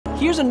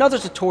Here's another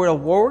tutorial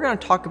where we're going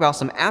to talk about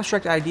some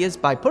abstract ideas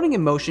by putting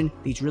in motion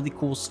these really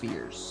cool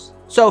spheres.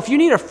 So if you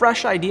need a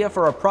fresh idea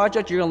for a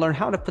project, you're going to learn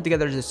how to put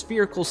together this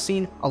spherical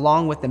scene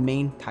along with the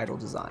main title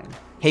design.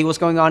 Hey, what's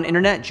going on,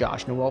 internet?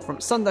 Josh Noel from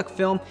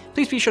SonduckFilm.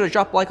 Please be sure to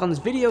drop a like on this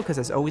video because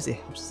as always, it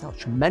helps us out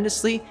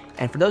tremendously.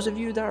 And for those of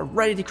you that are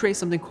ready to create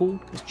something cool,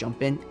 let's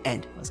jump in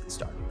and let's get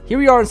started. Here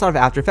we are inside of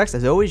After Effects.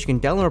 As always, you can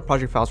download our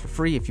project files for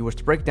free if you wish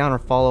to break down or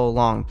follow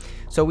along.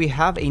 So we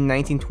have a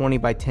 1920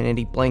 by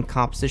 1080 blank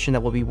composition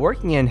that we'll be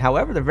working in.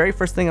 However, the very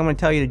first thing I'm going to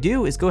tell you to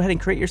do is go ahead and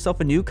create yourself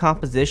a new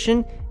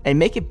composition and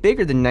make it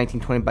bigger than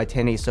 1920 by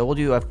 1080. So we'll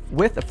do a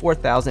width of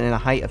 4,000 and a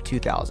height of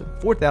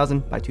 2,000.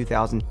 4,000 by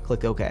 2,000,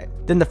 click OK.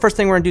 Then the first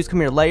thing we're going to do is come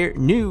here, layer,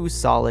 new,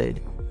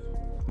 solid.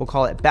 We'll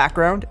call it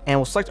background, and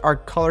we'll select our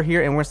color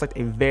here, and we're going to select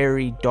a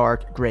very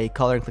dark gray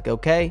color and click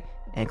OK,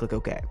 and click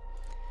OK.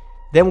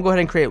 Then we'll go ahead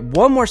and create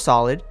one more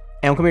solid,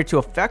 and we'll come here to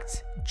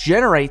Effect,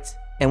 Generate,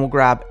 and we'll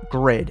grab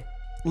Grid.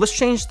 Let's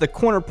change the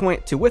corner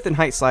point to width and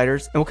height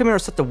sliders, and we'll come here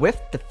and set the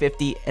width to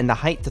 50 and the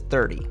height to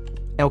 30.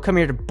 And we'll come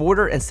here to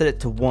border and set it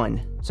to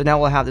 1. So now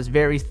we'll have this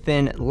very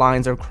thin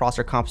lines across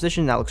our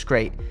composition. That looks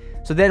great.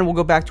 So then we'll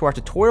go back to our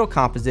tutorial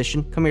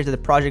composition, come here to the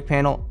project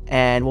panel,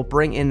 and we'll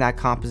bring in that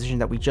composition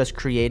that we just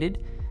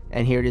created.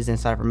 And here it is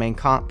inside of our main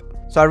comp.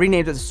 So I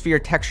renamed it Sphere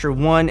Texture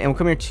 1, and we'll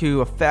come here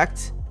to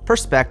Effect,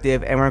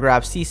 Perspective, and we're gonna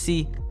grab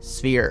CC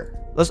Sphere.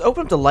 Let's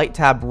open up the light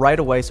tab right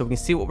away so we can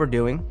see what we're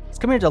doing. Let's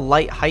come here to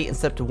light height and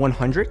set up to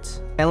 100.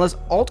 And let's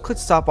alt click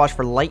stopwatch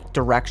for light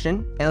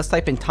direction. And let's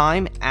type in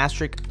time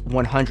asterisk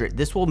 100.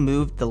 This will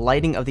move the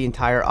lighting of the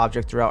entire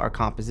object throughout our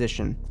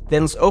composition.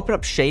 Then let's open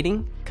up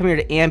shading, come here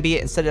to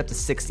ambient and set it up to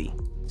 60.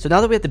 So now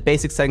that we have the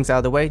basic settings out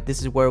of the way,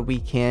 this is where we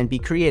can be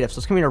creative. So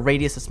let's come here to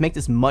radius, let's make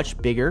this much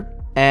bigger.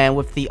 And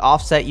with the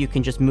offset, you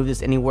can just move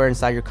this anywhere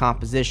inside your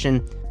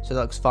composition. So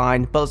that looks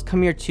fine. But let's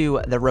come here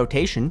to the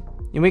rotation.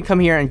 And we can come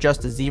here and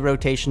adjust the Z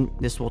rotation.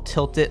 This will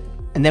tilt it.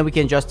 And then we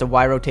can adjust the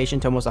Y rotation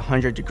to almost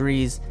 100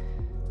 degrees.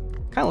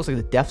 Kind of looks like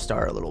the Death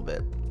Star a little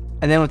bit.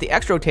 And then with the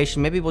X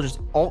rotation, maybe we'll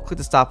just alt click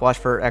the stopwatch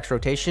for X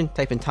rotation.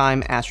 Type in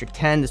time asterisk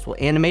 10. This will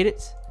animate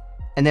it.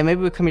 And then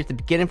maybe we'll come here to the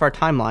beginning of our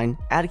timeline,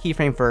 add a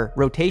keyframe for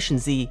rotation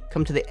Z,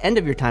 come to the end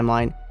of your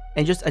timeline,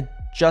 and just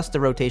adjust the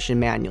rotation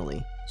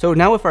manually. So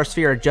now with our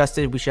sphere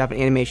adjusted, we should have an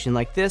animation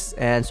like this,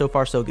 and so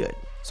far so good.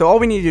 So all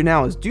we need to do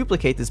now is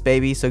duplicate this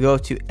baby. So go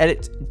to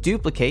Edit,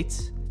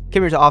 Duplicate,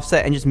 come here to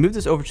Offset, and just move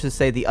this over to,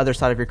 say, the other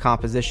side of your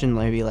composition,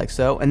 maybe like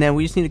so. And then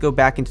we just need to go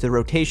back into the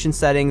rotation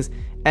settings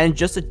and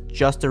just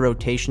adjust the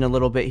rotation a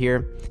little bit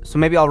here. So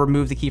maybe I'll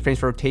remove the keyframes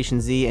for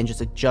rotation Z and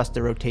just adjust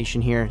the rotation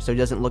here so it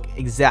doesn't look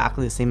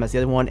exactly the same as the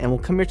other one. And we'll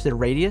come here to the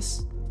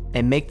radius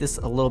and make this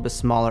a little bit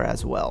smaller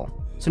as well.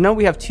 So now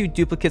we have two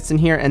duplicates in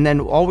here, and then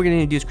all we're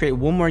going to do is create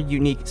one more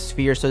unique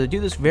sphere. So to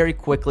do this very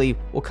quickly,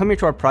 we'll come here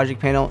to our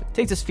project panel,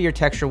 take the sphere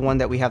texture one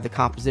that we have the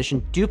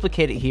composition,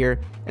 duplicate it here,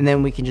 and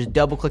then we can just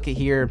double click it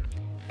here,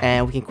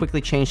 and we can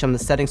quickly change some of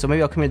the settings. So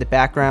maybe I'll come here to the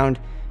background,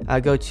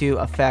 go to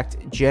Effect,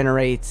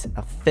 Generate,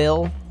 a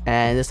Fill,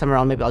 and this time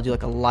around maybe I'll do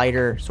like a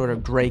lighter sort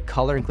of gray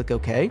color and click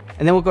OK.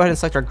 And then we'll go ahead and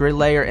select our grid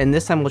layer, and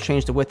this time we'll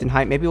change the width and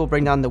height. Maybe we'll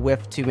bring down the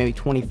width to maybe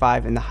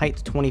 25 and the height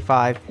to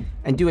 25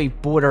 and do a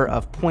border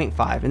of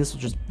 0.5, and this will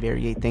just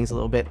variate things a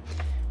little bit.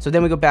 So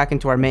then we go back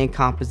into our main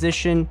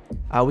composition.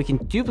 We can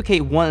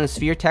duplicate one of the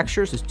sphere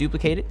textures, just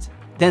duplicate it.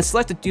 Then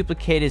select the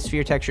duplicated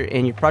sphere texture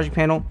in your project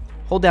panel,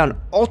 hold down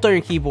Alt on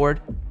your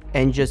keyboard,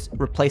 and just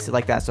replace it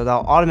like that. So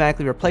that'll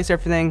automatically replace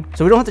everything.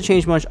 So we don't have to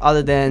change much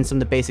other than some of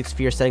the basic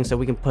sphere settings. So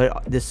we can put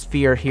this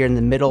sphere here in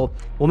the middle.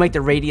 We'll make the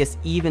radius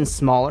even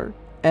smaller,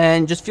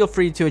 and just feel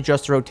free to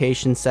adjust the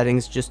rotation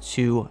settings just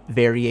to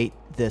variate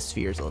the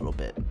spheres a little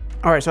bit.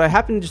 All right, so I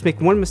happen to just make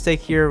one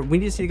mistake here. We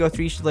just need to go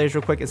through each layers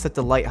real quick and set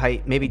the light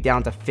height maybe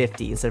down to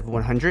 50 instead of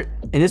 100.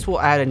 And this will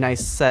add a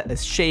nice set of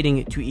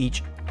shading to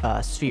each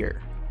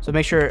sphere. So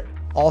make sure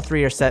all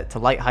three are set to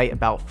light height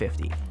about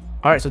 50.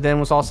 All right, so then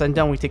once all said and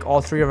done, we take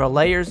all three of our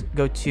layers,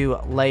 go to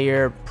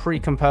Layer,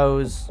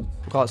 Pre-Compose,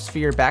 we'll call it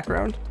Sphere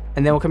Background,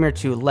 and then we'll come here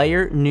to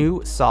Layer,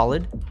 New,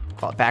 Solid, we'll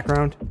call it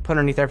Background, put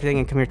underneath everything,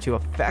 and come here to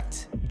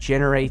Effect,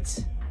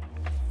 Generate,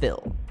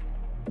 Fill.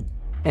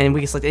 And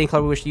we can select any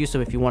color we wish to use, so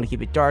if you want to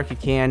keep it dark, you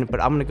can,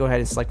 but I'm going to go ahead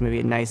and select maybe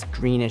a nice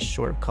greenish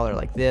sort of color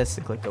like this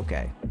and click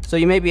OK. So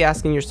you may be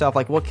asking yourself,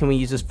 like, what can we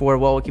use this for?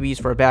 Well, it can be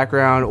used for a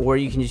background, or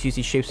you can just use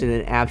these shapes in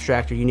an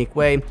abstract or unique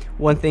way.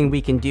 One thing we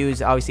can do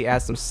is obviously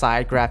add some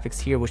side graphics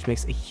here, which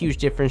makes a huge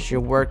difference to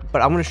your work,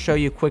 but I'm going to show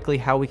you quickly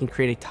how we can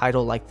create a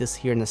title like this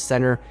here in the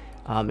center,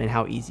 and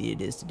how easy it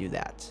is to do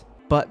that.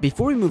 But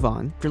before we move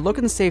on, if you're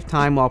looking to save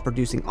time while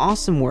producing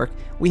awesome work,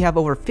 we have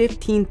over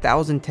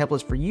 15,000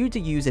 templates for you to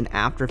use in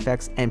After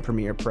Effects and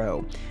Premiere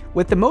Pro.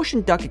 With the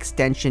Motion Duck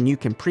extension, you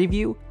can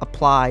preview,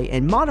 apply,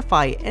 and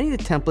modify any of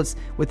the templates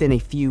within a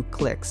few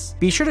clicks.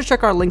 Be sure to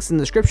check our links in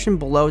the description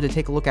below to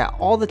take a look at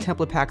all the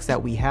template packs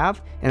that we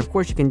have, and of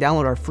course you can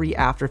download our free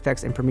After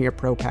Effects and Premiere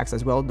Pro packs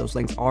as well. Those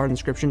links are in the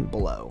description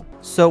below.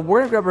 So we're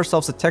going to grab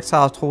ourselves a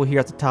textile tool here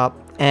at the top,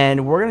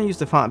 and we're going to use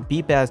the font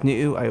Beep as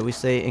New. I always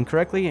say it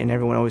incorrectly, and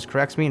everyone always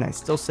corrects me, and I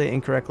still say it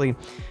incorrectly.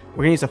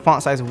 We're gonna use a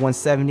font size of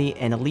 170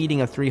 and a leading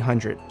of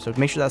 300. So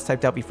make sure that's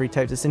typed out before you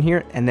type this in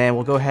here. And then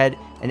we'll go ahead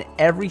and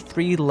every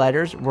 3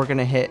 letters, we're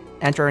gonna hit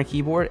enter on a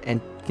keyboard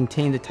and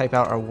continue to type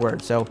out our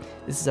word. So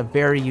this is a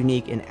very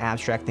unique and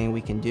abstract thing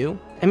we can do.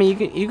 I mean,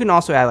 you can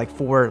also add like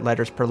 4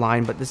 letters per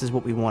line, but this is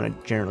what we want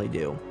to generally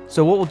do.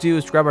 So what we'll do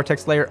is grab our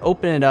text layer,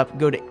 open it up,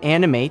 go to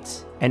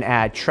animate and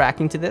add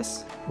tracking to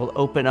this. We'll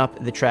open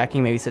up the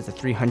tracking, maybe set to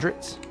 300.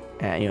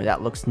 And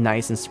that looks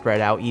nice and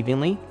spread out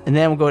evenly. And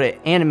then we'll go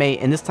to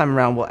animate, and this time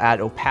around we'll add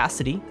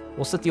opacity.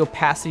 We'll set the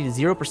opacity to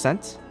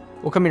 0%.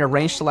 We'll come here to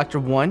range selector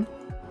 1.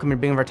 Come here to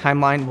beginning of our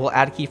timeline. We'll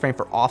add a keyframe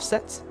for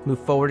offset. Move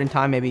forward in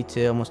time maybe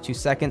to almost 2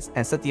 seconds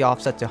and set the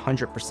offset to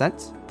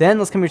 100%. Then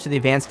let's come here to the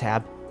advanced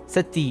tab.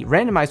 Set the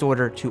randomized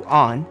order to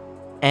on,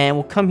 and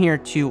we'll come here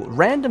to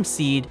random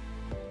seed,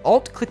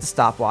 alt click the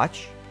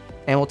stopwatch,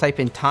 and we'll type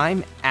in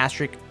time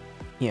asterisk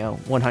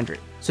 100.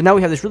 So now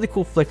we have this really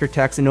cool flicker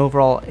text and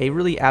overall a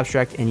really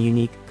abstract and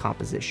unique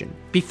composition.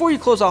 Before you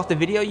close off the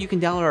video, you can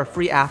download our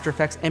free After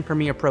Effects and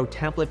Premiere Pro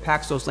template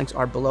packs. Those links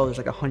are below. There's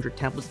like 100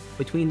 templates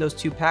between those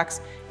 2 packs,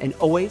 and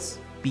always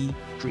be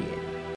creative.